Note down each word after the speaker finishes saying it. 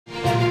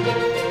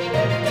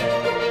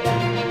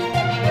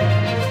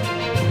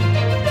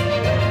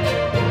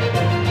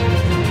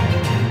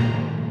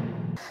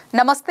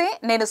నమస్తే,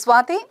 నేను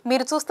స్వాతి.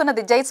 మీరు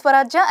చూస్తున్నది జై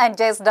స్వరాజ్య and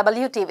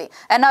JSW TV.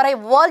 NRI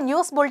world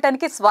news bulletin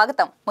కి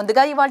స్వాగతం.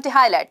 ముందుగా ఇవాల్టి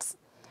హైలైట్స్.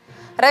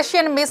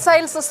 రష్యన్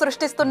మిసైల్స్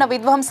సృష్టిస్తున్న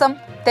విధ్వంసం,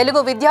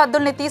 తెలుగు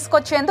విద్యార్థుల్ని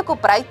తీసుకొచ్చేందుకు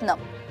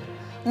ప్రయత్నం.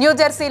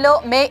 న్యూజెర్సీలో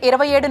మే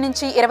 27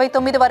 నుంచి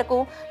 29 వరకు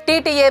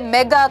TTA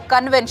మెగా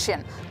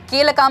కన్వెన్షన్.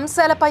 కీలక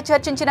అంశాలపై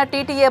చర్చించిన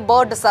TTA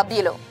బోర్డు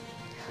సభ్యులు.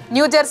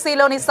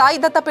 న్యూజెర్సీలోని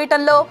సాయి దత్త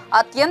పీఠంలో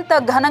అత్యంత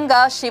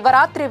ఘనంగా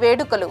శివరాత్రి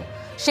వేడుకలు.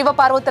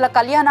 శివపార్వతుల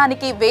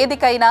కళ్యాణానికి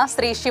వేదికైన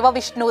శ్రీ శివ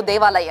విష్ణు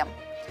దేవాలయం.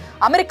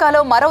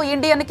 అమెరికాలో మరో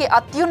ఇండియన్కి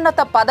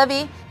అత్యున్నత పదవి,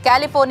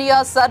 కాలిఫోర్నియా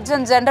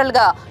సర్జన్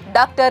జనరల్గా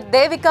డాక్టర్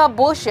దేవికా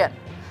భూషణ్.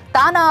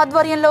 తానా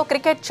ఆధ్వర్యంలో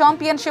క్రికెట్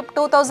ఛాంపియన్షిప్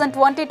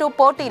 2022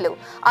 పోటీలు.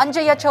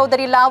 అంజయ్య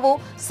చౌదరి లావు,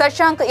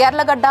 శశాంక్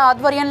ఎర్లగడ్డ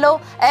ఆధ్వర్యంలో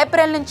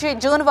ఏప్రిల్ నుంచి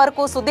జూన్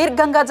వరకు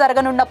సుదీర్ఘంగా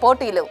జరగనున్న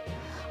పోటీలు.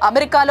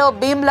 అమెరికాలో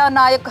భీమ్లా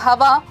నాయక్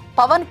హవా,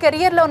 పవన్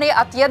కెరియర్లోనే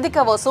అత్యధిక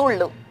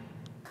వసూళ్లు.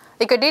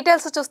 ఇక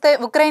డీటెయిల్స్ చూస్తే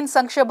ఉక్రెయిన్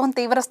సంక్షోభం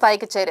తీవ్ర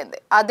స్థాయికి చేరింది.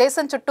 ఆ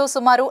దేశం చుట్టూ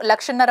సుమారు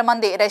 1,50,000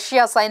 మంది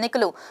రష్యా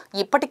సైనికులు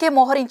ఇప్పటికే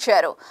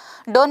మోహరించారు.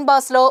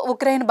 డోన్బాస్లో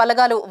ఉక్రెయిన్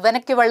బలగాలు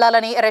వెనక్కి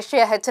వెళ్లాలని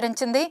రష్యా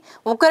హెచ్చరించింది.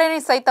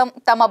 ఉక్రెయిన్ సైతం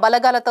తమ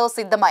బలగాలతో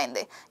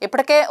సిద్ధమైంది.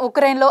 ఇప్పటికే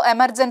ఉక్రెయిన్లో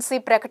ఎమర్జెన్సీ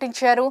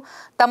ప్రకటించారు.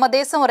 తమ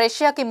దేశం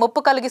రష్యాకి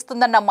ముప్పు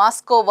కలిగిస్తుందన్న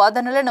మాస్కో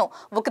వాదనలను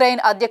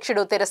ఉక్రెయిన్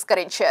అధ్యక్షుడు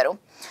తిరస్కరించారు.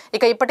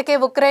 ఇక ఇప్పటికే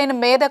ఉక్రెయిన్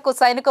మీదకు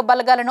సైనిక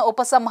బలగాలను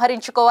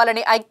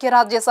ఉపసంహరించుకోవాలని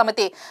ఐక్యరాజ్య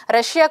సమితి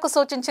రష్యాకు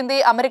సూచించింది.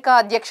 అమెరికా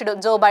అధ్యక్షుడు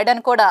జో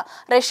బైడెన్ కూడా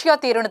రష్యా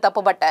తీరును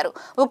తప్పుబట్టారు.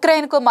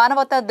 ఉక్రెయిన్కు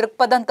మానవతా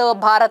దృక్పథంతో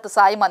భారత్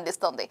సాయం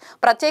అందిస్తోంది.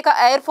 ప్రత్యేక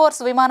ఎయిర్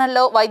ఫోర్స్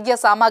విమానంలో వైద్య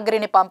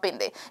సామాగ్రిని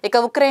పంపింది. ఇక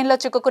ఉక్రెయిన్లో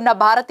చిక్కుకున్న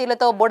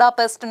భారతీయులతో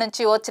బుడాపెస్ట్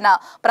నుంచి వచ్చిన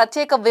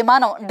ప్రత్యేక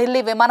విమానం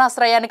ఢిల్లీ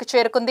విమానాశ్రయానికి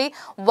చేరుకుంది.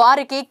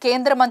 వారికి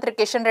కేంద్ర మంత్రి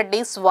కిషన్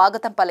రెడ్డి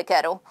స్వాగతం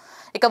పలికారు.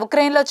 ఇక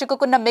ఉక్రెయిన్లో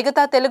చిక్కుకున్న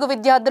మిగతా తెలుగు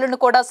విద్యార్థులను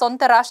కూడా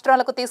సొంత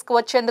రాష్ట్రాలకు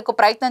తీసుకువచ్చేందుకు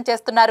ప్రయత్నం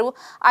చేస్తున్నారు.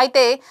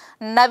 అయితే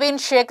నవీన్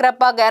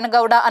శేఖరప్ప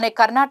గానగౌడ అనే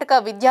కర్ణాటక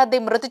విద్యార్థి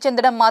మృతి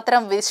చెందడం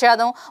మాత్రం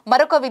విషాదం.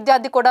 మరొక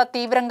విద్యార్థి కూడా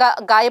తీవ్రంగా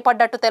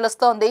గాయపడ్డట్టు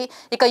తెలుస్తోంది.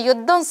 ఇక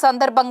యుద్ధం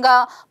సందర్భంగా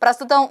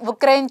ప్రస్తుతం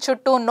ఉక్రెయిన్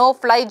చుట్టూ నో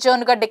ఫ్లై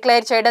జోన్ గా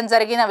డిక్లేర్ చేయడం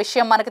జరిగిన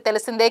విషయం మనకు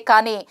తెలిసిందే.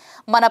 కానీ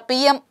మన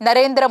PM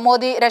నరేంద్ర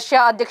మోదీ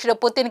రష్యా అధ్యక్షుడు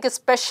పుతిన్ కి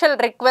స్పెషల్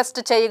రిక్వెస్ట్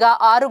చేయగా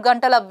 6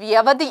 గంటల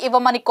వ్యవధి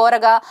ఇవ్వమని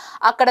కోరగా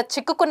అక్కడ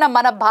చిక్కుకున్న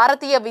మన భారతీయ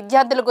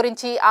విద్యార్థుల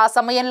గురించి ఆ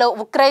సమయంలో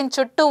ఉక్రెయిన్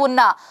చుట్టూ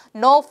ఉన్న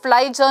నో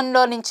ఫ్లై జోన్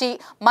లో నుంచి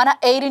మన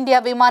ఎయిర్ ఇండియా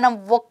విమానం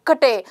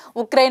ఒక్కటే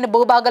ఉక్రెయిన్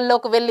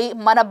భూభాగంలోకి వెళ్లి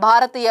మన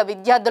భారతీయ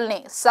విద్యార్థుల్ని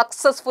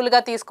సక్సెస్ఫుల్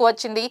గా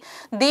తీసుకువచ్చింది.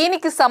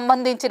 దీనికి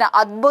సంబంధించిన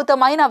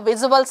అద్భుతమైన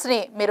విజువల్స్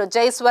ని మీరు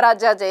జై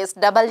స్వరాజ్య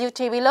JSW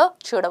టీవీలో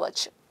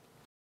చూడవచ్చు.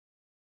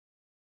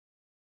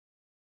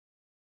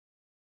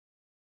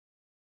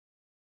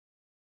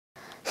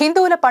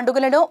 హిందువుల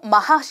పండుగలలో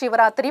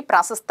మహాశివరాత్రి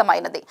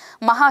ప్రాశస్తమైనది.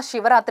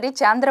 మహాశివరాత్రి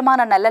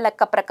చాంద్రమాన నెల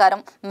లెక్క ప్రకారం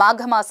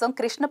మాఘమాసం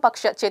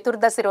కృష్ణపక్ష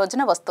చతుర్దశి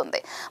రోజున వస్తుంది.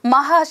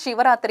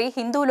 మహాశివరాత్రి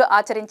హిందువులు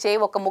ఆచరించే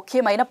ఒక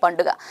ముఖ్యమైన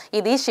పండుగ.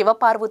 ఇది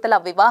శివపార్వతుల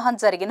వివాహం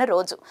జరిగిన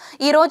రోజు.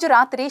 ఈ రోజు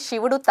రాత్రి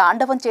శివుడు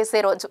తాండవం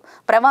చేసే రోజు.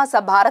 ప్రవాస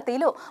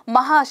భారతీయులు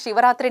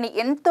మహాశివరాత్రిని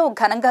ఎంతో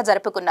ఘనంగా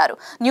జరుపుకున్నారు.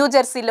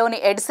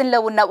 న్యూజెర్సీలోని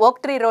ఎడిసన్లో ఉన్న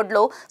ఓక్ట్రీ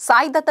రోడ్లో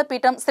సాయి దత్త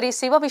పీఠం శ్రీ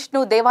శివ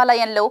విష్ణు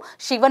దేవాలయంలో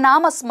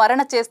శివనామ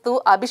స్మరణ చేస్తూ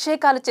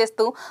అభిషేకాలు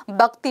చేస్తూ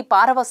భక్తి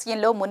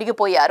పారవస్యంలో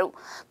మునిగిపోయారు.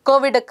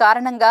 కోవిడ్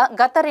కారణంగా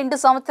గత 2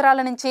 సంవత్సరాల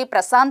నుంచి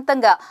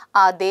ప్రశాంతంగా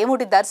ఆ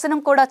దేవుడి దర్శనం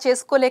కూడా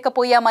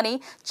చేసుకోలేకపోయామని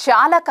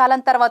చాలా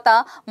కాలం తర్వాత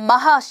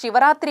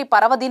మహాశివరాత్రి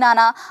పర్వదినాన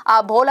ఆ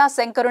భోలా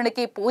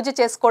శంకరునికి పూజ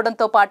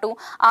చేసుకోవడంతో పాటు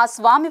ఆ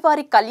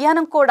స్వామివారి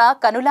కళ్యాణం కూడా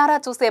కనులారా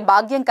చూసే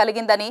భాగ్యం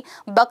కలిగిందని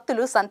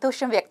భక్తులు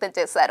సంతోషం వ్యక్తం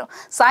చేశారు.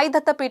 సాయి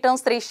దత్త పీఠం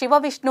శ్రీ శివ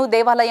విష్ణు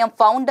దేవాలయం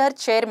ఫౌండర్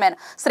చైర్మన్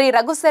శ్రీ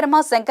రఘుశర్మ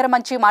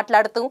శంకరమంచి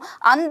మాట్లాడుతూ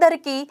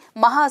అందరికీ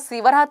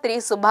మహాశివరాత్రి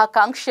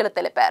శుభాకాంక్షలు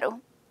తెలిపారు.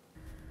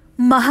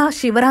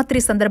 మహాశివరాత్రి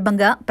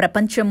సందర్భంగా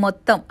ప్రపంచం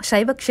మొత్తం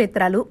శైవ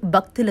క్షేత్రాలు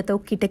భక్తులతో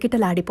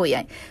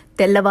కిటకిటలాడిపోయాయి.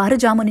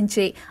 తెల్లవారుజాము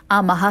నుంచే ఆ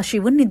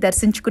మహాశివుణ్ణి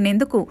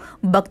దర్శించుకునేందుకు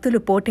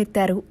భక్తులు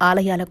పోటెత్తారు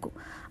ఆలయాలకు.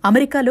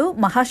 అమెరికాలో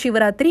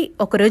మహాశివరాత్రి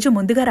ఒకరోజు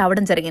ముందుగా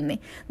రావడం జరిగింది.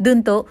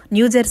 దీంతో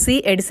న్యూజెర్సీ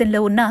ఎడిసన్లో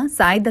ఉన్న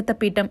సాయి దత్త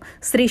పీఠం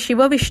శ్రీ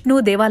శివ విష్ణు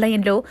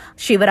దేవాలయంలో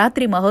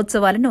శివరాత్రి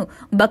మహోత్సవాలను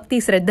భక్తి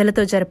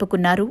శ్రద్ధలతో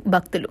జరుపుకున్నారు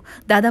భక్తులు.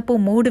 దాదాపు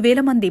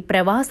 3,000 మంది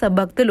ప్రవాస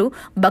భక్తులు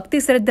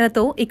భక్తి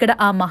శ్రద్ధలతో ఇక్కడ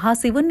ఆ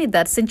మహాశివుణ్ణి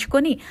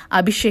దర్శించుకొని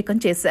అభిషేకం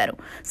చేశారు.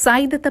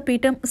 సాయి దత్త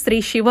పీఠం శ్రీ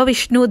శివ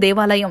విష్ణు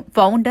దేవాలయం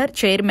ఫౌండర్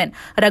చైర్మన్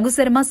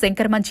రఘుశర్మ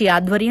శంకరమంచి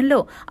ఆధ్వర్యంలో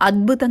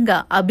అద్భుతంగా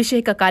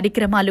అభిషేక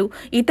కార్యక్రమాలు,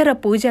 ఇతర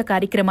పూజా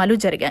కార్యక్రమాలు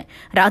జరిగాయి.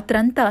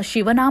 రాత్రంతా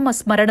శివనామ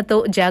స్మరణతో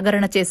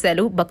జాగరణ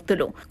చేశారు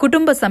భక్తులు.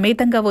 కుటుంబ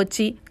సమేతంగా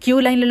వచ్చి క్యూ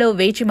లైన్లలో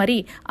వేచి మరీ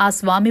ఆ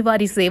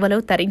స్వామివారి సేవలో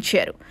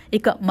తరించారు.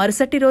 ఇక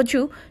మరుసటి రోజు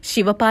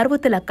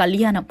శివపార్వతుల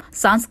కళ్యాణం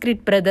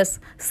సాంస్క్రిట్ బ్రదర్స్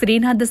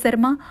శ్రీనాథ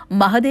శర్మ,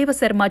 మహదేవ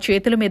శర్మ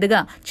చేతుల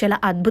మీదుగా చాలా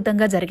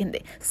అద్భుతంగా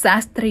జరిగింది.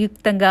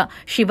 శాస్త్రయుక్తంగా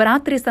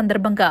శివరాత్రి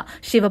సందర్భంగా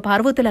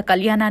శివపార్వతుల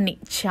కళ్యాణాన్ని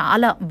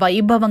చాలా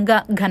వైభవంగా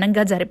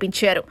ఘనంగా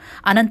జరిపించారు.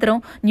 అనంతరం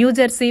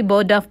New Jersey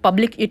board of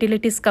public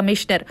utilities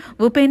commissioner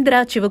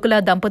Upendra Chivukula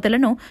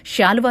దంపతులను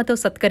శాలువాతో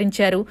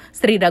సత్కరించారు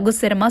శ్రీ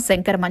రఘుశర్మ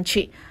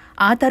శంకరమంచి.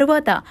 ఆ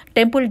తరువాత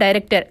టెంపుల్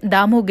డైరెక్టర్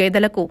దాము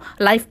గేదెలకు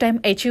లైఫ్ టైం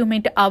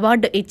అచీవ్మెంట్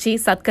అవార్డు ఇచ్చి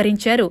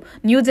సత్కరించారు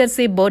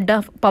New Jersey board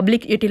of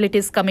public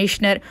utilities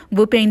commissioner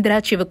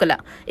Bhupendra Chivukula.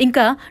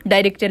 ఇంకా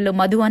డైరెక్టర్లు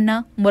మధు అన్న,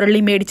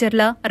 మురళీ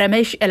మేడిచర్ల,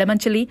 రమేష్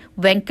ఎలమంచలి,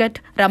 వెంకట్,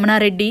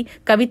 రమణారెడ్డి,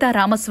 కవితా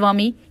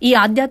రామస్వామి ఈ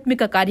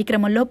ఆధ్యాత్మిక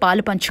కార్యక్రమంలో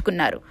పాలు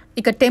పంచుకున్నారు.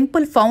 ఇక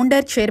టెంపుల్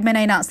ఫౌండర్ చైర్మన్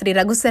అయిన శ్రీ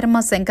రఘుశర్మ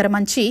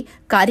శంకరమంచి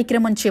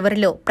కార్యక్రమం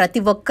చివరిలో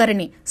ప్రతి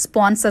ఒక్కరిని,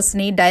 స్పాన్సర్స్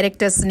ని,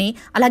 డైరెక్టర్స్ ని,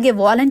 అలాగే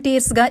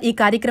వాలంటీర్స్ గా ఈ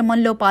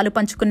కార్యక్రమంలో పాలు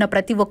పంచుకున్న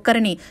ప్రతి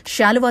ఒక్కరిని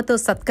శాలువాతో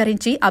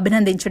సత్కరించి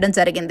అభినందించడం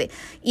జరిగింది.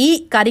 ఈ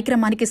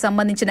కార్యక్రమానికి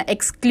సంబంధించిన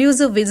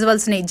ఎక్స్క్లూజివ్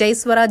విజువల్స్ ని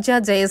Jayaswarajya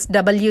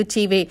JSW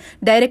TV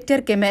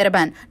director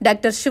cameraman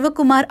doctor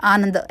Shivakumar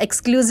Anand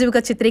exclusive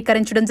గా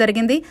చిత్రీకరించడం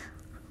జరిగింది.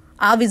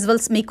 ఆ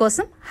విజువల్స్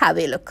మీకోసం హ్యావ్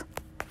ఏ లుక్.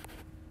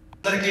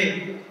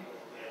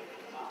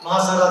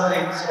 మహాశివరాత్రి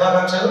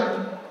శుభాకాంక్షలు.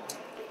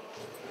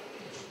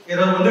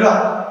 ఈరోజు ముందుగా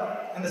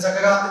ఇంత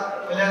చక్కగా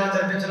కళ్యాణం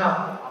జరిపించిన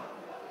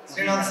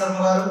శ్రీనాథ శర్మ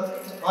గారు,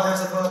 మాధవ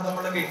శర్మ గారు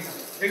తమ్ముళ్ళకి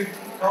బిగ్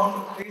రౌండ్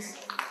ప్లీజ్.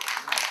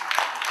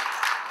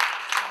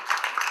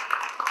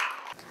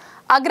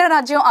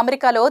 అగ్రరాజ్యం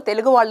అమెరికాలో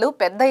తెలుగు వాళ్లు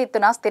పెద్ద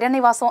ఎత్తున స్థిర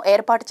నివాసం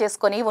ఏర్పాటు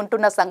చేసుకుని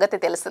ఉంటున్న సంగతి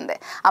తెలిసిందే.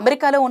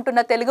 అమెరికాలో ఉంటున్న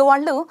తెలుగు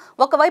వాళ్లు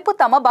ఒకవైపు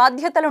తమ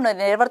బాధ్యతలను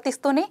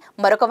నిర్వర్తిస్తూనే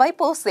మరొక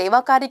వైపు సేవా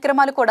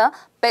కార్యక్రమాలు కూడా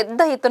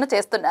పెద్ద ఎత్తున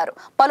చేస్తున్నారు.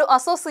 పలు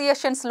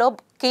అసోసియేషన్స్ లో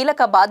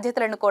కీలక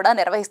బాధ్యతలను కూడా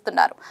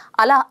నిర్వహిస్తున్నారు.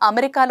 అలా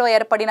అమెరికాలో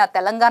ఏర్పడిన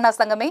తెలంగాణ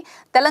సంఘమే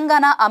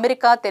తెలంగాణ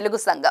అమెరికా తెలుగు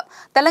సంఘం.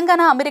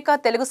 తెలంగాణ అమెరికా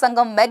తెలుగు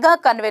సంఘం మెగా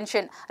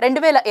కన్వెన్షన్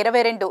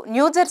 2022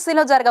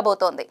 న్యూజెర్సీలో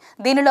జరగబోతోంది.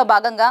 దీనిలో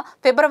భాగంగా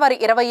ఫిబ్రవరి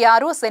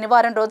 26 శనివారం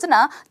రోజున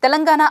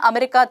తెలంగాణ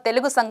అమెరికా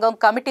తెలుగు సంఘం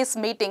committees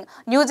meeting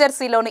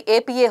న్యూజెర్సీలోని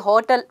APA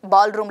hotel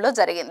ball room లో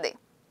జరిగింది.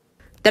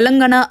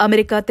 తెలంగాణ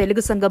అమెరికా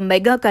తెలుగు సంఘం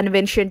మెగా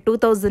కన్వెన్షన్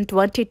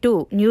 2022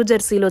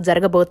 న్యూజెర్సీలో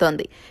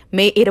జరగబోతోంది.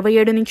 మే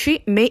 27 నుంచి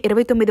మే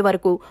 29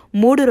 వరకు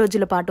 3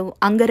 రోజుల పాటు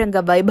అంగరంగ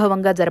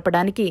వైభవంగా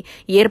జరపడానికి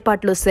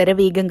ఏర్పాట్లు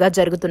శరవేగంగా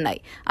జరుగుతున్నాయి.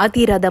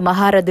 అతిరథ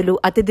మహారథులు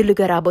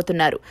అతిథులుగా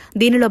రాబోతున్నారు.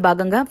 దీనిలో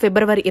భాగంగా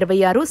ఫిబ్రవరి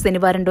 26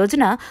 శనివారం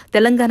రోజున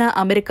తెలంగాణ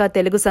అమెరికా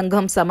తెలుగు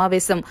సంఘం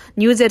సమావేశం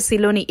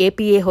న్యూజెర్సీలోని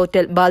APA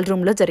హోటల్ బాల్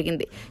రూమ్ లో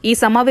జరిగింది. ఈ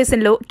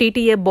సమావేశంలో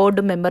TTA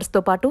బోర్డు మెంబర్స్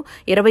తో పాటు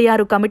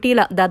 26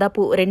 కమిటీల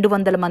దాదాపు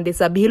 200 మంది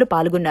సభ్యులు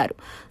పాల్గొన్నారు.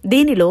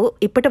 దీనిలో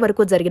ఇప్పటి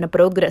వరకు జరిగిన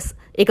ప్రోగ్రెస్,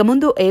 ఇక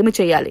ముందు ఏమి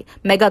చేయాలి,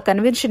 మెగా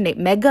కన్వెన్షన్ ని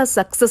మెగా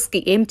సక్సెస్ కి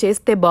ఏం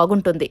చేస్తే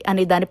బాగుంటుంది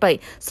అనే దానిపై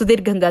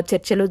సుదీర్ఘంగా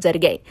చర్చలు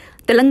జరిగాయి.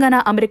 తెలంగాణ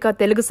అమెరికా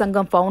తెలుగు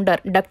సంఘం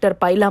ఫౌండర్ డాక్టర్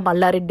పైలా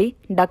మల్లారెడ్డి,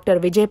 డాక్టర్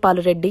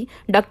విజయపాలరెడ్డి,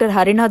 డాక్టర్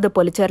హరినాథ్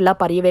పొలిచర్ల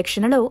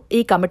పర్యవేక్షణలో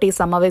ఈ కమిటీ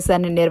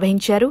సమావేశాన్ని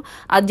నిర్వహించారు.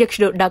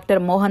 అధ్యక్షుడు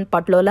డాక్టర్ మోహన్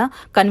పట్లోలా,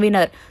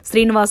 కన్వీనర్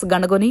శ్రీనివాస్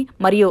గణగొని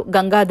మరియు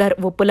గంగాధర్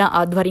ఉప్పుల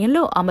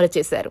ఆధ్వర్యంలో అమలు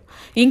చేశారు.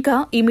 ఇంకా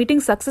ఈ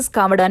మీటింగ్ సక్సెస్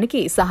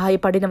కావడానికి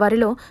సహాయపడిన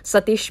వారిలో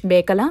సతీష్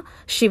మేకల,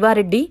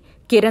 శివారెడ్డి,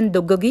 కిరణ్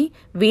దుగ్గగి,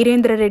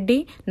 వీరేంద్రరెడ్డి,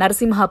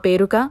 నరసింహ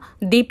పేరుక,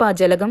 దీపా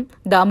జలగం,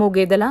 దాము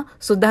గేదెల,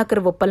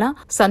 సుధాకర్ ఉప్పల,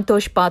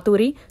 సంతోష్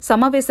పాతూరి,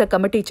 సమావేశ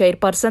కమిటీ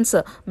చైర్పర్సన్స్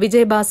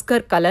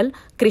విజయభాస్కర్ కలల్,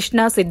 కృష్ణ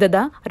సిద్దద,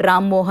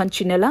 రామ్మోహన్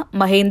చిన్నెల,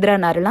 మహేంద్ర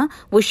నరళ,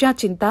 ఉషా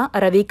చింత,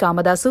 రవి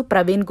కామదాసు,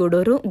 ప్రవీణ్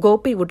గూడూరు,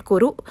 గోపి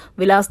ఉట్కూరు,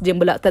 విలాస్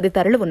జంబుల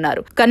తదితరులు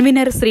ఉన్నారు.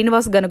 కన్వీనర్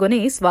శ్రీనివాస్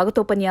గనుగొని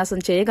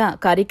స్వాగతోపన్యాసం చేయగా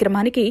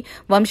కార్యక్రమానికి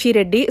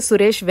వంశీరెడ్డి,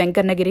 సురేష్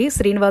వెంకన్నగిరి,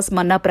 శ్రీనివాస్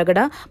మన్నాప్రగడ,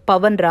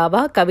 పవన్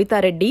రావా,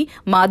 కవితారెడ్డి,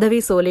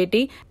 మాధవి సోలేటి,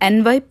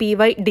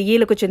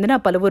 NYPYDEలకు చెందిన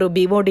పలువురు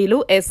BODలు,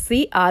 SC,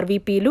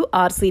 RVPలు,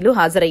 RCలు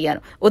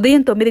హాజరయ్యారు.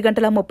 ఉదయం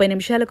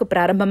 9:30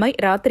 ప్రారంభమై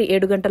రాత్రి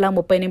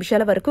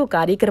 7:30 వరకు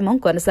కార్యక్రమం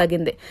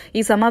కొనసాగింది.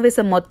 ఈ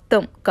సమావేశం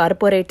మొత్తం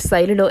కార్పొరేట్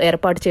శైలిలో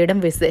ఏర్పాటు చేయడం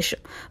విశేషం.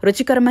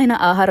 రుచికరమైన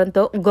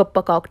ఆహారంతో, గొప్ప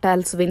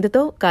కాక్టైల్స్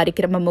విందుతో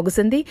కార్యక్రమం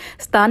ముగిసింది.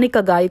 స్థానిక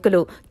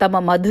గాయకులు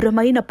తమ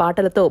మధురమైన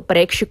పాటలతో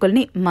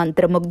ప్రేక్షకుల్ని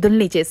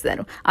మంత్రముగ్ధుల్ని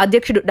చేశారు.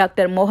 అధ్యక్షుడు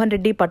డాక్టర్ మోహన్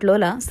రెడ్డి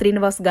పట్లోల,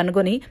 శ్రీనివాస్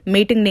గనుగొని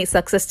మీటింగ్ ని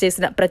సక్సెస్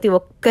చేసిన ప్రతి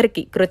ఒక్కరికి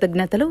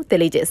కృతజ్ఞతలు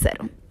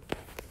తెలియజేశారు.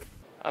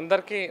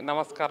 అందరికీ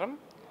నమస్కారం.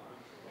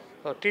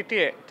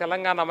 TTA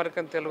Telangana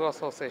American Telugu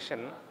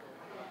association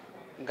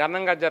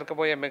ఘనంగా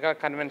జరగబోయే మెగా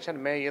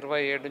కన్వెన్షన్ మే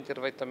 27 నుంచి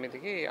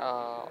 29కి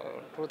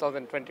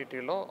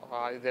 2022లో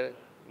ఇది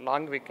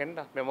long weekend,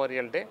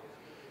 memorial day.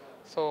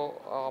 So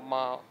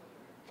మా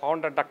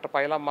ఫౌండర్ డాక్టర్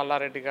పైలా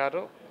మల్లారెడ్డి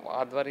గారు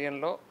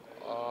ఆధ్వర్యంలో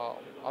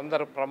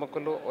అందరు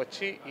ప్రముఖులు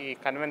వచ్చి ఈ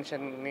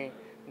కన్వెన్షన్ని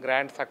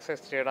గ్రాండ్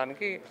సక్సెస్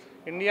చేయడానికి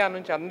ఇండియా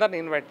నుంచి అందరిని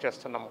ఇన్వైట్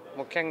చేస్తున్నాము.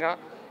 ముఖ్యంగా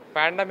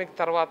పాండమిక్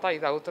తర్వాత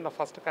ఇది అవుతున్న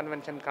ఫస్ట్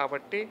కన్వెన్షన్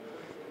కాబట్టి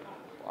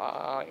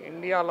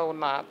ఇండియాలో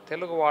ఉన్న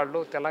తెలుగు వాళ్ళు,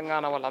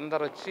 తెలంగాణ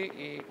వాళ్ళందరూ వచ్చి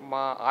ఈ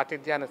మా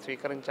ఆతిథ్యాన్ని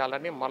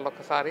స్వీకరించాలని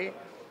మళ్ళొకసారి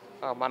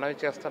మనవి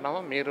చేస్తున్నాము.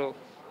 మీరు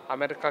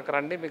అమెరికాకు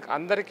రండి,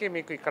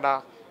 మీకు ఇక్కడ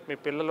మీ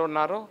పిల్లలు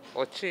ఉన్నారు,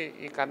 వచ్చి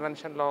ఈ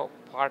కన్వెన్షన్లో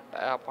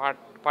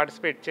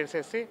పార్టిసిపేట్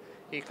చేసేసి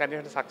ఈ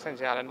కన్వెన్షన్ సక్సెస్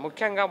చేయాలని.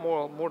 ముఖ్యంగా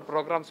 3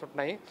 ప్రోగ్రామ్స్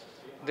ఉన్నాయి.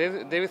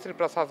 దేవిశ్రీ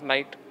ప్రసాద్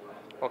నైట్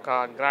ఒక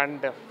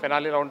గ్రాండ్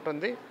ఫినాలీలో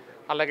ఉంటుంది.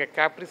 అలాగే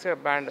క్యాప్రిసే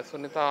బ్యాండ్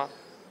సునీత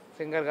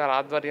సింగర్ గారి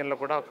ఆధ్వర్యంలో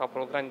కూడా ఒక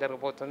ప్రోగ్రాం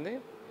జరగబోతుంది.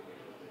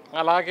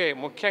 అలాగే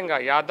ముఖ్యంగా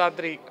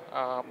యాదాద్రి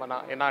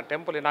మన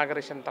టెంపుల్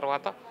ఇనాగరేషన్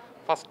తర్వాత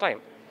ఫస్ట్ టైం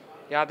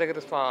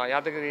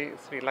యాదగిరి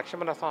శ్రీ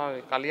లక్ష్మణ స్వామి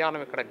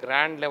కళ్యాణం ఇక్కడ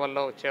గ్రాండ్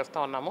లెవెల్లో చేస్తూ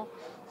ఉన్నాము.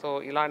 సో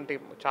ఇలాంటి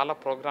చాలా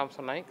ప్రోగ్రామ్స్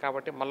ఉన్నాయి.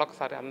 కాబట్టి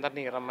మళ్ళొకసారి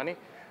అందరినీ రమ్మని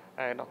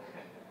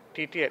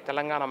TTA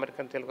Telangana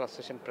American Telugu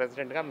association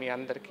ప్రెసిడెంట్గా మీ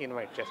అందరికీ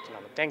ఇన్వైట్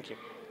చేస్తున్నాను. Thank you.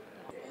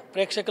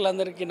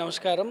 ప్రేక్షకులందరికీ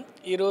నమస్కారం.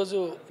 ఈరోజు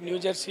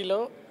న్యూజెర్సీలో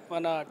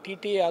మన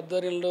TTA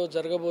ఆధ్వర్యంలో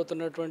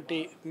జరగబోతున్నటువంటి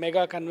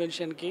మెగా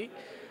కన్వెన్షన్కి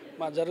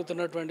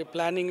జరుగుతున్నటువంటి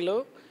ప్లానింగ్లో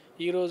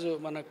ఈరోజు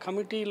మన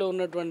కమిటీలో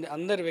ఉన్నటువంటి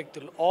అందరి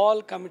వ్యక్తులు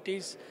all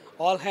committees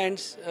all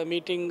hands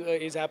meeting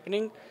is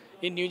happening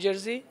in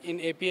New Jersey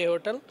in APA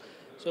hotel.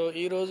 So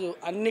ఈరోజు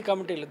అన్ని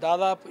కమిటీలు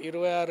దాదాపు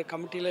 26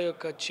 కమిటీల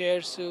యొక్క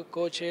chairs,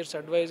 co-chairs,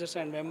 advisors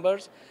and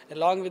members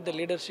along with the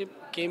leadership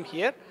came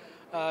here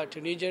to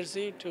New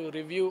Jersey to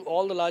review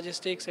all the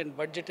logistics and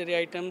budgetary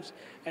items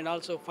and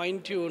also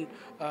fine-tune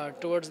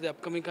towards the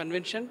upcoming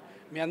convention.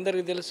 మీ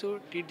అందరికీ తెలుసు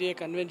TTA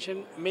convention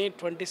May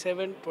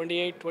 27,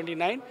 28,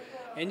 29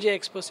 NJ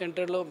expo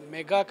సెంటర్లో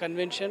mega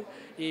convention.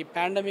 ఈ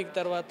pandemic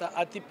తర్వాత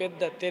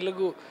అతిపెద్ద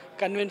Telugu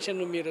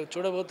convention మీరు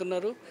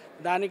చూడబోతున్నారు.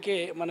 దానికే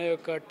మన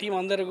యొక్క టీం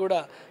అందరూ కూడా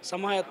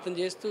సమాయత్తం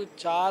చేస్తూ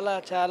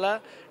చాలా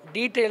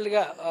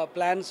డీటెయిల్గా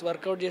ప్లాన్స్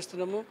వర్కౌట్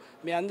చేస్తున్నాము.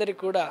 మీ అందరికీ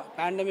కూడా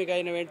పాండమిక్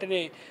అయిన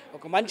వెంటనే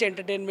ఒక మంచి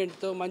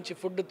ఎంటర్టైన్మెంట్తో, మంచి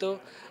ఫుడ్తో,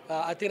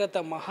 అతిరథ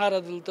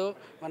మహారథులతో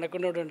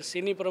మనకున్నటువంటి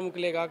సినీ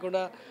ప్రముఖులే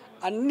కాకుండా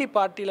అన్ని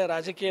పార్టీల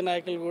రాజకీయ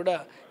నాయకులు కూడా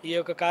ఈ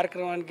యొక్క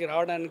కార్యక్రమానికి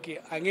రావడానికి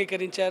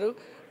అంగీకరించారు.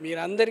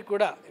 మీరందరికీ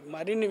కూడా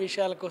మరిన్ని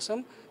విషయాల కోసం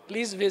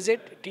ప్లీజ్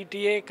విజిట్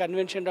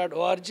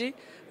TTAconvention.org.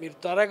 మీరు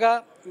త్వరగా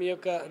మీ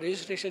యొక్క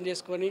రిజిస్ట్రేషన్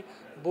చేసుకొని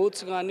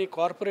బూత్స్ కానీ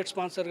కార్పొరేట్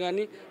స్పాన్సర్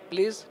కానీ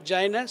please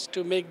join us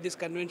to make this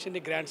convention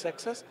the grand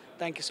success.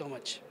 Thank you so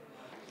much.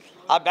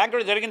 ఆ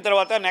బ్యాంకులో జరిగిన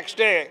తర్వాత next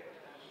day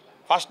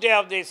first day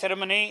of the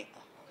ceremony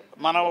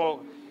మనం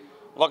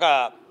ఒక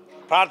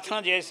ప్రార్థన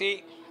చేసి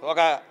ఒక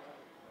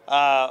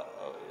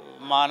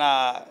మన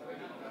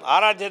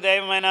ఆరాధ్య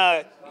దైవమైన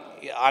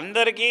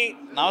అందరికీ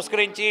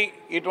నమస్కరించి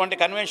ఇటువంటి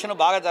కన్వెన్షన్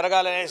బాగా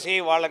జరగాలనేసి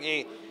వాళ్ళకి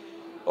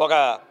ఒక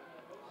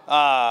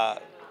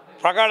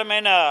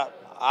ప్రగాఢమైన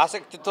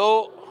ఆసక్తితో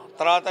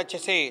తర్వాత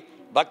వచ్చేసి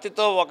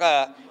భక్తితో ఒక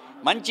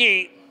మంచి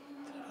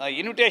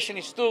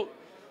ఇన్విటేషన్ ఇస్తూ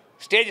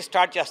స్టేజ్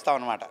స్టార్ట్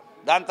చేస్తామన్నమాట.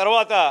 దాని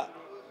తర్వాత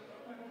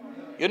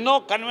ఎన్నో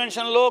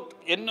కన్వెన్షన్లో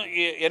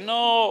ఎన్నో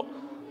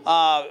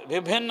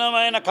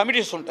విభిన్నమైన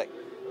కమిటీస్ ఉంటాయి.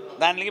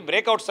 దానికి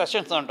బ్రేక్అవుట్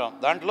సెషన్స్ అంటాం.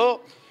 దాంట్లో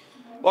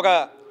ఒక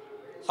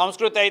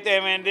సంస్కృతి అయితే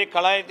ఏమైంది,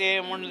 కళ అయితే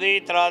ఏముంది,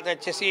 తర్వాత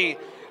వచ్చేసి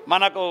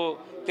మనకు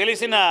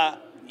తెలిసిన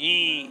ఈ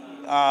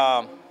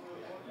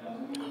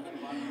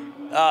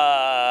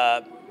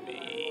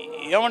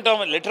ఏమంటాం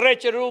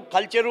లిటరేచరు,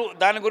 కల్చరు,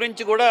 దాని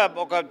గురించి కూడా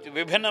ఒక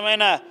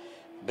విభిన్నమైన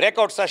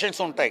బ్రేక్అవుట్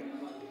సెషన్స్ ఉంటాయి.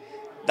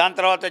 దాని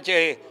తర్వాత వచ్చి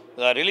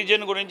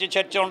రిలీజియన్ గురించి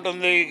చర్చ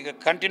ఉంటుంది,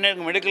 కంటిన్యూ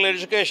మెడికల్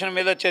ఎడ్యుకేషన్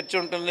మీద చర్చ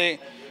ఉంటుంది.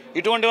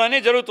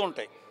 ఇటువంటివన్నీ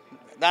జరుగుతుంటాయి.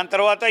 దాని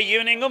తర్వాత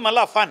ఈవినింగ్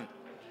మళ్ళీ ఫన్,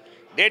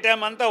 డే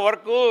టైం అంతా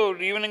వర్క్,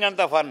 ఈవినింగ్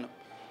అంతా ఫన్.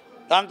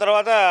 దాని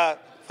తర్వాత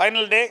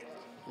final day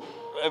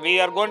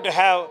we are going to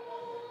have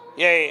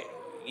a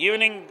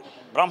evening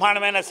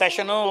బ్రహ్మాండమైన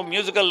సెషను,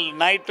 మ్యూజికల్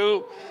నైటు.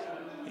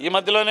 ఈ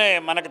మధ్యలోనే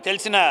మనకు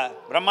తెలిసిన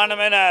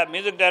బ్రహ్మాండమైన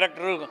మ్యూజిక్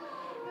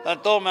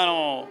డైరెక్టర్తో మనం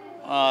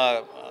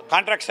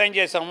కాంట్రాక్ట్ సైన్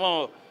చేసాము,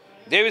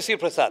 దేవిశ్రీ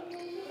ప్రసాద్.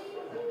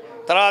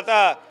 తర్వాత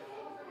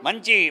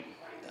మంచి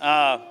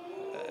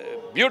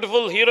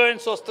బ్యూటిఫుల్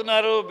హీరోయిన్స్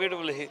వస్తున్నారు,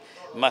 బ్యూటిఫుల్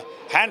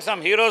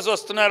హ్యాండ్సమ్ హీరోస్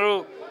వస్తున్నారు.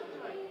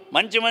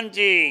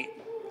 మంచి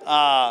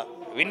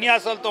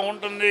విన్యాసాలతో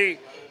ఉంటుంది,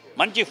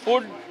 మంచి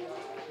ఫుడ్,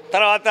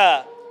 తర్వాత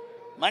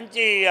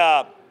మంచి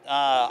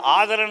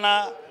ఆదరణ,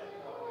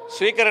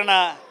 స్వీకరణ,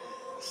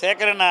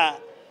 సేకరణ.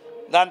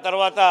 దాని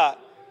తర్వాత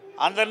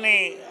అందరినీ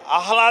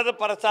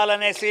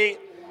ఆహ్లాదపరచాలనేసి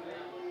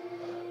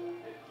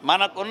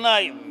మనకున్న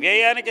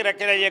వ్యయానికి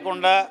లెక్క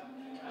చేయకుండా,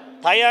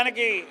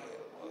 టయానికి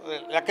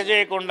లెక్క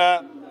చేయకుండా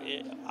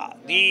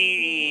ఈ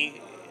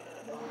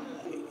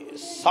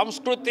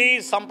సంస్కృతి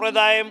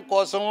సంప్రదాయం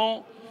కోసము,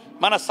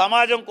 మన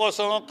సమాజం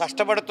కోసం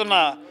కష్టపడుతున్న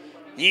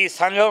ఈ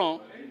సంఘం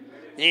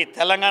ఈ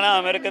Telangana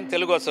American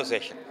Telugu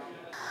association.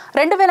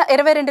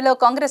 2022లో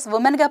Congress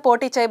women గా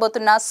పోటీ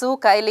చేయబోతున్న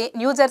కైలీ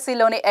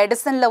న్యూజెర్సీలోని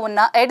ఎడిసన్లో ఉన్న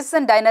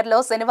ఎడిసన్ డైనర్లో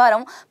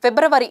శనివారం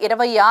ఫిబ్రవరి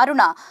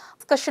 26న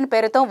డిస్కషన్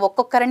పేరుతో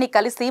ఒక్కొక్కరిని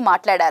కలిసి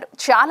మాట్లాడారు.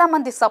 చాలా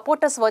మంది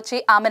సపోర్టర్స్ వచ్చి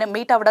ఆమెను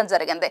మీట్ అవ్వడం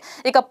జరిగింది.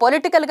 ఇక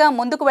పొలిటికల్ గా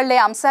ముందుకు వెళ్లే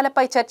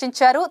అంశాలపై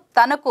చర్చించారు.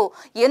 తనకు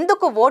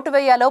ఎందుకు ఓటు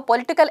వేయాలో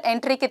పొలిటికల్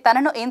ఎంట్రీకి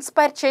తనను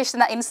ఇన్స్పైర్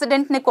చేసిన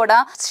ఇన్సిడెంట్ ని కూడా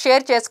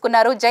షేర్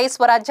చేసుకున్నారు. జై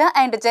స్వరాజ్య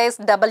and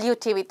JSW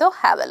టీవీతో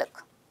have a look.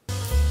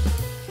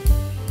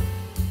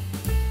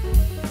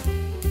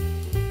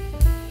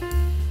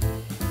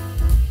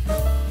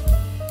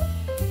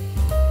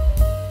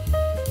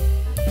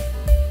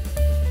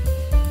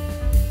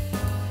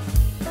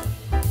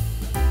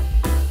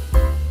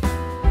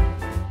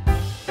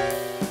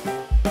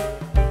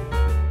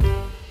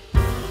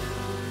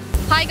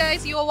 Hi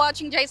guys, You are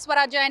watching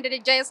JSW and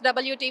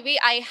JSW TV.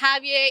 I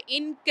have a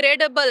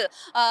incredible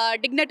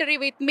dignitary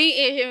with me,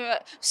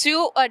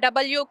 Sue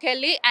W.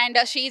 Kiley, and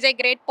she is a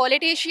great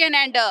politician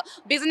and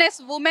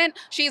businesswoman.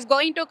 She is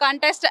going to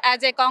contest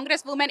as a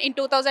congresswoman in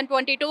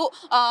 2022.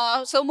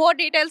 So more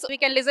details we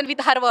can listen with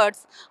her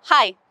words.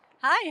 Hi.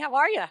 Hi, how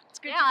are you? It's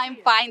good. Yeah, I'm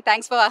fine.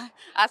 Thanks for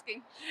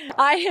asking.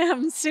 I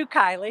am Sue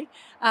Kiley.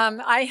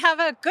 I have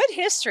a good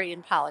history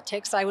in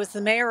politics. I was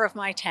the mayor of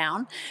my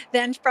town.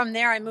 Then from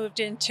there, I moved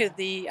into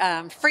the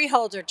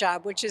freeholder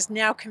job, which is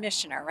now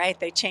commissioner, right?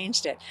 They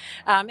changed it.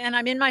 And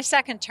I'm in my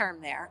second term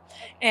there.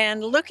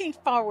 And looking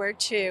forward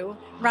to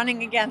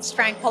running against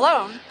Frank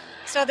Pallone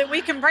so that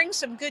we can bring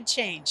some good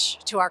change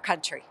to our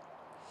country.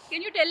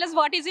 Can you tell us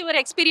what is your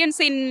experience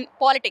in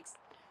politics?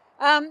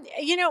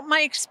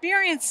 My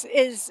experience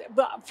is,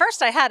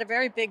 first I had a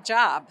very big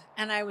job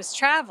and I was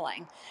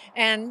traveling.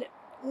 And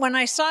when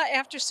I saw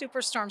after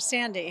Superstorm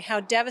Sandy how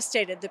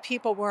devastated the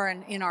people were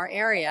in our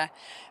area,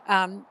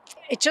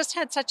 it just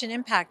had such an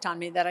impact on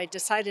me that I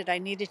decided I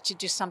needed to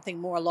do something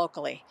more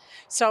locally.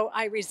 So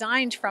I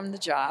resigned from the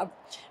job.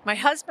 My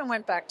husband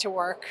went back to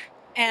work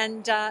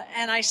and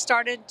I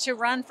started to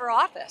run for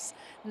office.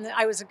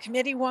 I was a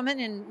committee woman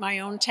in my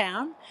own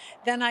town.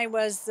 Then I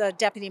was the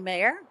deputy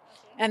mayor.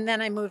 And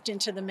then I moved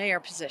into the mayor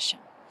position.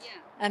 Yeah.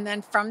 And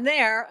then from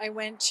there, I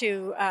went to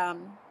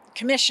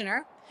commissioner,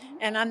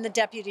 and I'm the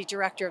deputy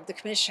director of the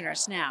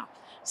commissioners now.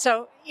 So,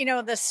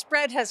 the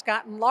spread has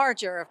gotten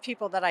larger of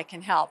people that I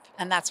can help,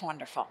 and that's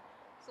wonderful.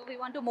 So we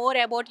want to more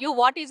about you.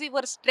 What is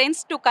your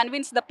strengths to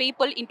convince the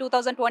people in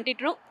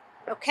 2022?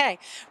 Okay.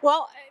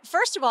 Well,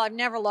 first of all, I've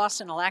never lost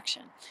an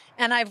election.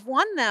 And I've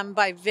won them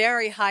by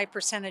very high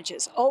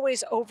percentages,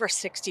 always over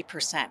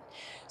 60%.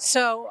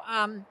 So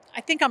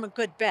I think I'm a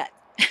good bet.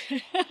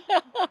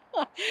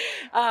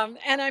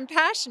 And I'm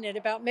passionate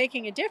about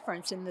making a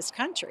difference in this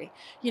country.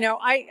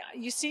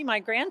 You see my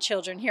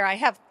grandchildren here. I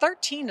have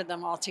 13 of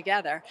them all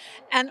together.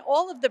 And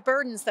all of the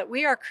burdens that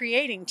we are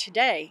creating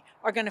today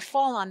are going to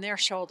fall on their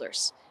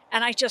shoulders.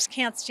 And I just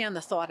can't stand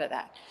the thought of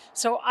that.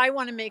 So I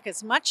want to make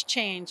as much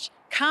change,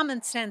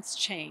 common sense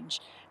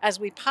change, as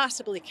we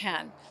possibly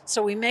can,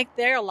 so we make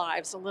their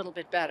lives a little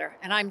bit better.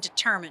 And I'm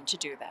determined to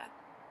do that.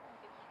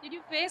 Did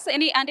you face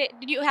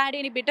did you had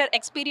any bitter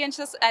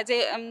experiences as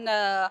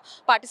a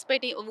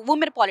participating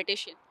woman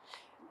politician?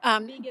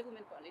 Being a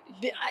woman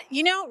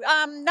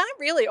politician? Not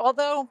really,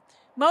 although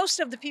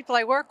most of the people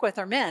I work with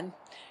are men.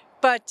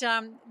 But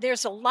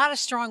there's a lot of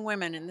strong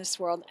women in this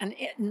world. And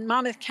in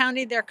Monmouth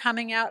County, they're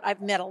coming out. I've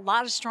met a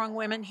lot of strong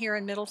women here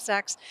in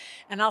Middlesex.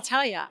 And I'll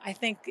tell you, I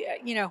think,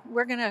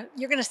 you're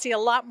going to see a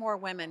lot more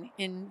women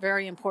in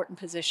very important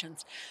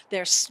positions.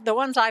 The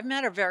ones I've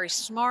met are very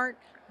smart.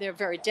 They're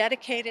very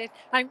dedicated.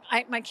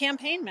 My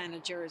campaign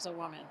manager is a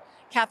woman,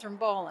 Catherine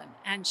Boland,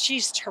 and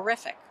she's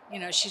terrific.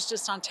 She's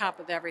just on top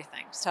of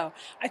everything. So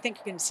I think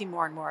you're going to see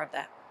more and more of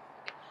that.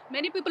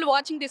 Many people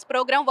watching this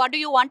program, what do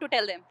you want to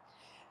tell them?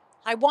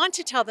 I want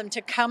to tell them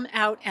to come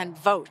out and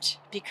vote,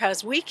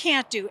 because we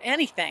can't do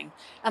anything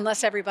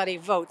unless everybody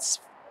votes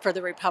for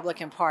the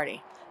Republican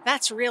Party.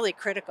 That's really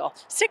critical.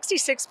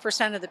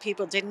 66% of the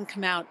people didn't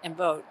come out and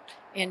vote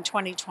in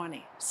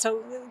 2020.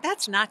 So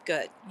that's not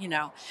good.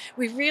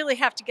 We really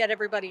have to get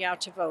everybody out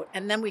to vote,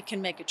 and then we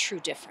can make a true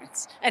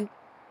difference. And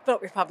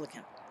vote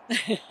Republican.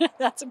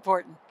 That's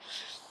important.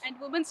 And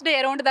Women's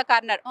Day around the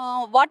corner.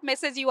 What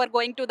message you are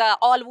going to the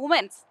all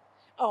women's?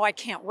 Oh, I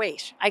can't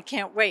wait. I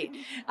can't wait.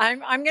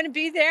 I'm going to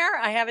be there.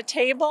 I have a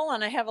table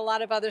and I have a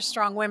lot of other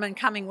strong women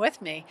coming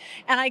with me.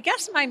 And I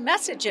guess my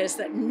message is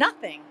that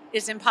nothing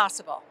is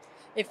impossible.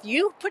 If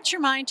you put your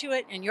mind to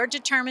it and you're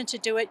determined to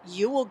do it,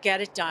 you will get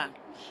it done.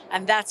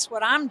 And that's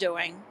what I'm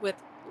doing with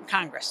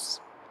Congress.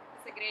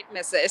 It's a great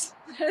message.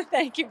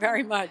 Thank you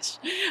very much.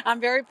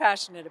 I'm very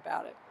passionate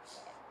about it.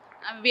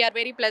 We are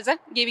very pleasant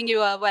giving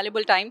you a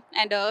valuable time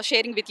and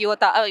sharing with your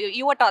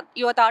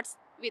thoughts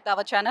with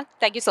our channel.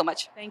 Thank you so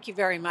much. Thank you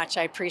very much.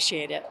 I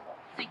appreciate it.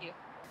 Thank you.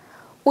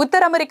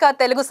 Uttara America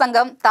Telugu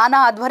సంఘం తానా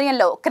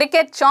ఆధ్వర్యంలో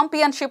cricket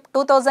championship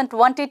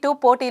 2022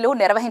 పోటీలు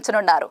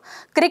నిర్వహించనున్నారు.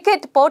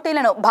 Cricket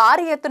పోటీలను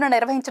భారీ ఎత్తున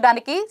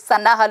నిర్వహించడానికి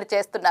సన్నాహాలు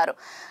చేస్తున్నారు.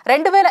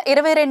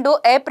 2022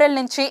 ఏప్రిల్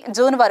నుంచి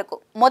జూన్ వరకు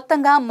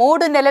మొత్తంగా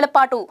 3 నెలల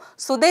పాటు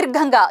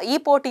సుదీర్ఘంగా ఈ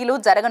పోటీలు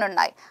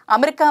జరగనున్నాయి.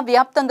 అమెరికా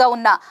వ్యాప్తంగా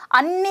ఉన్న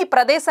అన్ని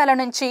ప్రదేశాల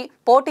నుంచి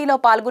పోటీలో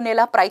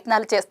పాల్గొనేలా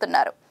ప్రయత్నాలు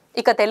చేస్తున్నారు.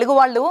 ఇక తెలుగు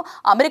వాళ్ళు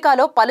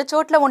అమెరికాలో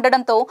పలుచోట్ల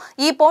ఉండడంతో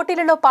ఈ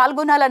పోటీలలో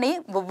పాల్గొనాలని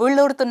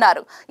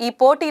ఉవ్విళ్లూరుతున్నారు. ఈ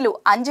పోటీలు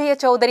అంజయ్య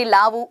చౌదరి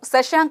లావు,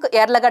 శశాంక్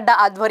ఎర్లగడ్డ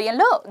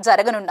ఆధ్వర్యంలో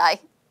జరగనున్నాయి.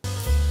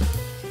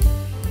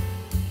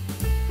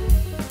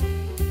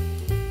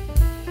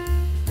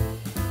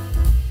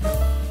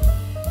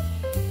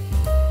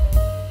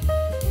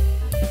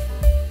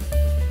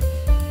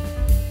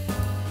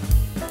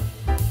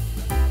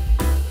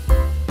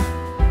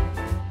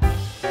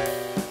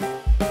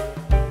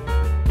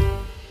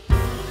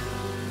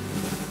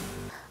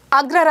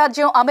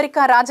 అగ్రరాజ్యం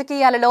అమెరికా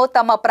రాజకీయాలలో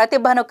తమ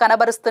ప్రతిభను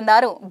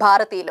కనబరుస్తున్నారు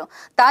భారతీయులు.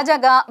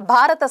 తాజాగా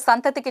భారత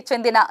సంతతికి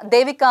చెందిన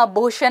దేవికా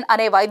భూషణ్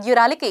అనే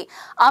వైద్యురాలికి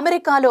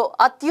అమెరికాలో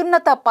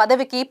అత్యున్నత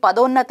పదవికి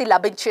పదోన్నతి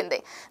లభించింది.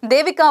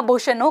 దేవికా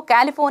భూషణ్ను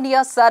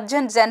కాలిఫోర్నియా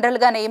సర్జన్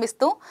జనరల్గా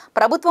నియమిస్తూ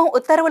ప్రభుత్వం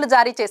ఉత్తర్వులు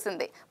జారీ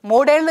చేసింది.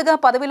 3 ఏళ్లుగా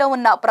పదవిలో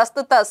ఉన్న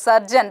ప్రస్తుత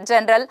సర్జన్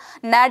జనరల్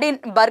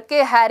నాడిన్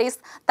బర్కే హ్యారిస్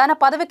తన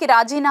పదవికి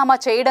రాజీనామా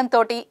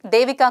చేయడంతో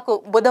దేవికాకు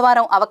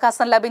బుధవారం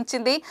అవకాశం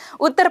లభించింది.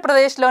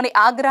 ఉత్తరప్రదేశ్లోని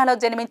ఆగ్రాలో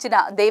జన్మించిన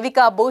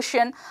దేవికా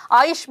భూషణ్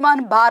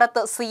ఆయుష్మాన్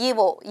భారత్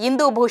సీఈఓ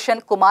ఇందు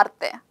భూషణ్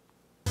కుమార్తె.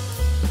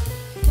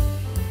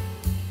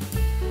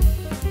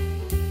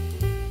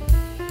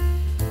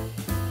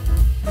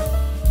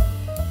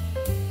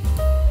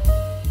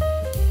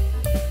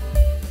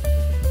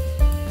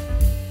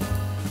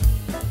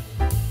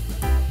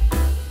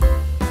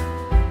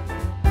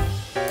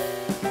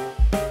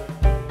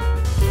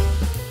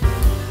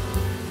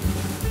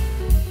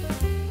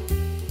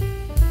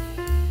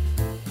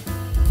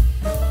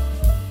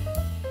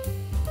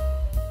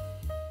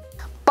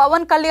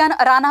 పవన్ కళ్యాణ్,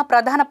 రానా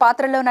ప్రధాన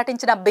పాత్రలో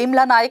నటించిన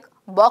భీమ్లా నాయక్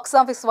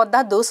బాక్సాఫీస్ వద్ద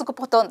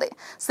దూసుకుపోతోంది.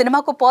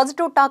 సినిమాకు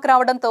పాజిటివ్ టాక్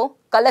రావడంతో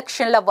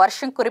కలెక్షన్ల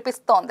వర్షం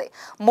కురిపిస్తోంది.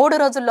 3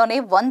 రోజుల్లోనే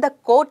 100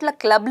 కోట్ల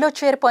క్లబ్లో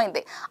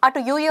చేరిపోయింది. అటు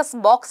యుఎస్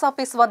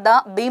బాక్సాఫీస్ వద్ద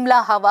భీమ్లా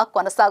హవా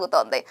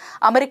కొనసాగుతోంది.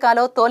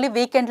 అమెరికాలో తొలి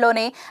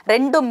వీకెండ్లోనే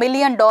 $2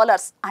 మిలియన్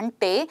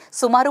అంటే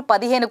సుమారు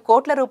 15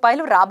 కోట్ల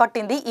రూపాయలు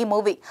రాబట్టింది ఈ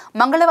మూవీ.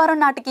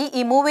 మంగళవారం నాటికి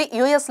ఈ మూవీ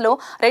యుఎస్లో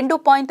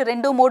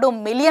 2.23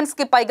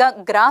 మిలియన్స్కి పైగా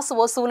గ్రాస్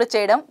వసూలు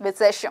చేయడం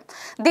విశేషం.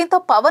 దీంతో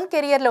పవన్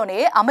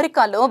కెరియర్లోనే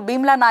అమెరికాలో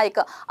భీమ్లా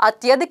నాయక్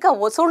అత్యధిక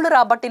వసూళ్లు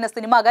రాబట్టిన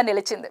సినిమాగా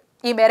నిలిచింది.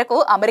 ఈ మేరకు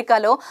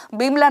అమెరికాలో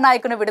భీమ్లా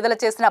నాయక్ను విడుదల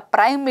చేసిన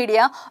ప్రైమ్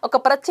మీడియా ఒక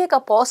ప్రత్యేక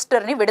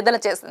పోస్టర్ని విడుదల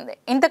చేసింది.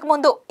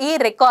 ఇంతకుముందు ఈ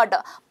రికార్డ్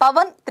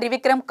పవన్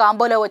త్రివిక్రమ్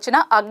కాంబోలో వచ్చిన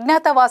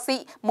అజ్ఞాతవాసి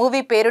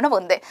మూవీ పేరున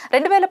ఉంది.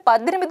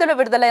 2018లో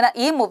విడుదలైన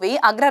ఈ మూవీ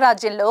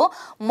అగ్రరాజ్యంలో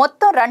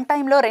మొత్తం రన్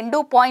టైంలో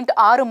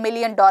 $2.6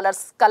 మిలియన్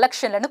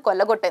కలెక్షన్లను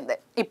కొల్లగొట్టింది.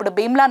 ఇప్పుడు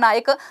భీమ్లా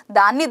నాయక్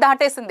దాన్ని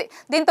దాటేసింది.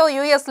 దీంతో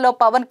యుఎస్లో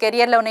పవన్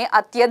కెరియర్లోనే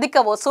అత్యధిక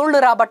వసూళ్లు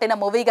రాబట్టిన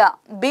మూవీగా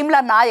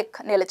భీమ్లా నాయక్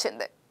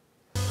నిలిచింది.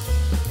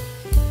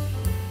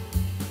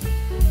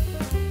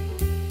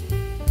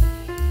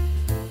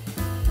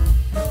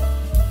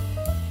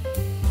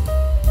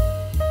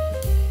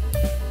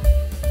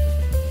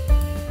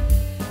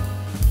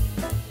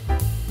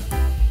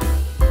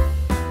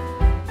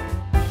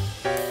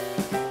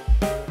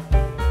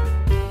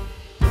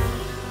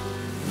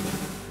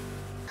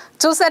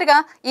 చూసారుగా,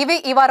 ఇవి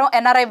ఈ వారం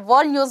NRI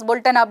world news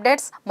bulletin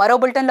updates. మరో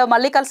బులెటిన్లో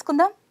మళ్ళీ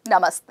కలుసుకుందాం.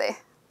 నమస్తే.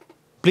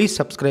 Please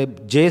subscribe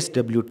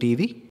JSW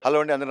TV. Hello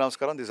and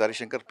namaskaram. This is Hari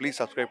Shankar. Please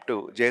subscribe to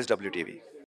JSW TV.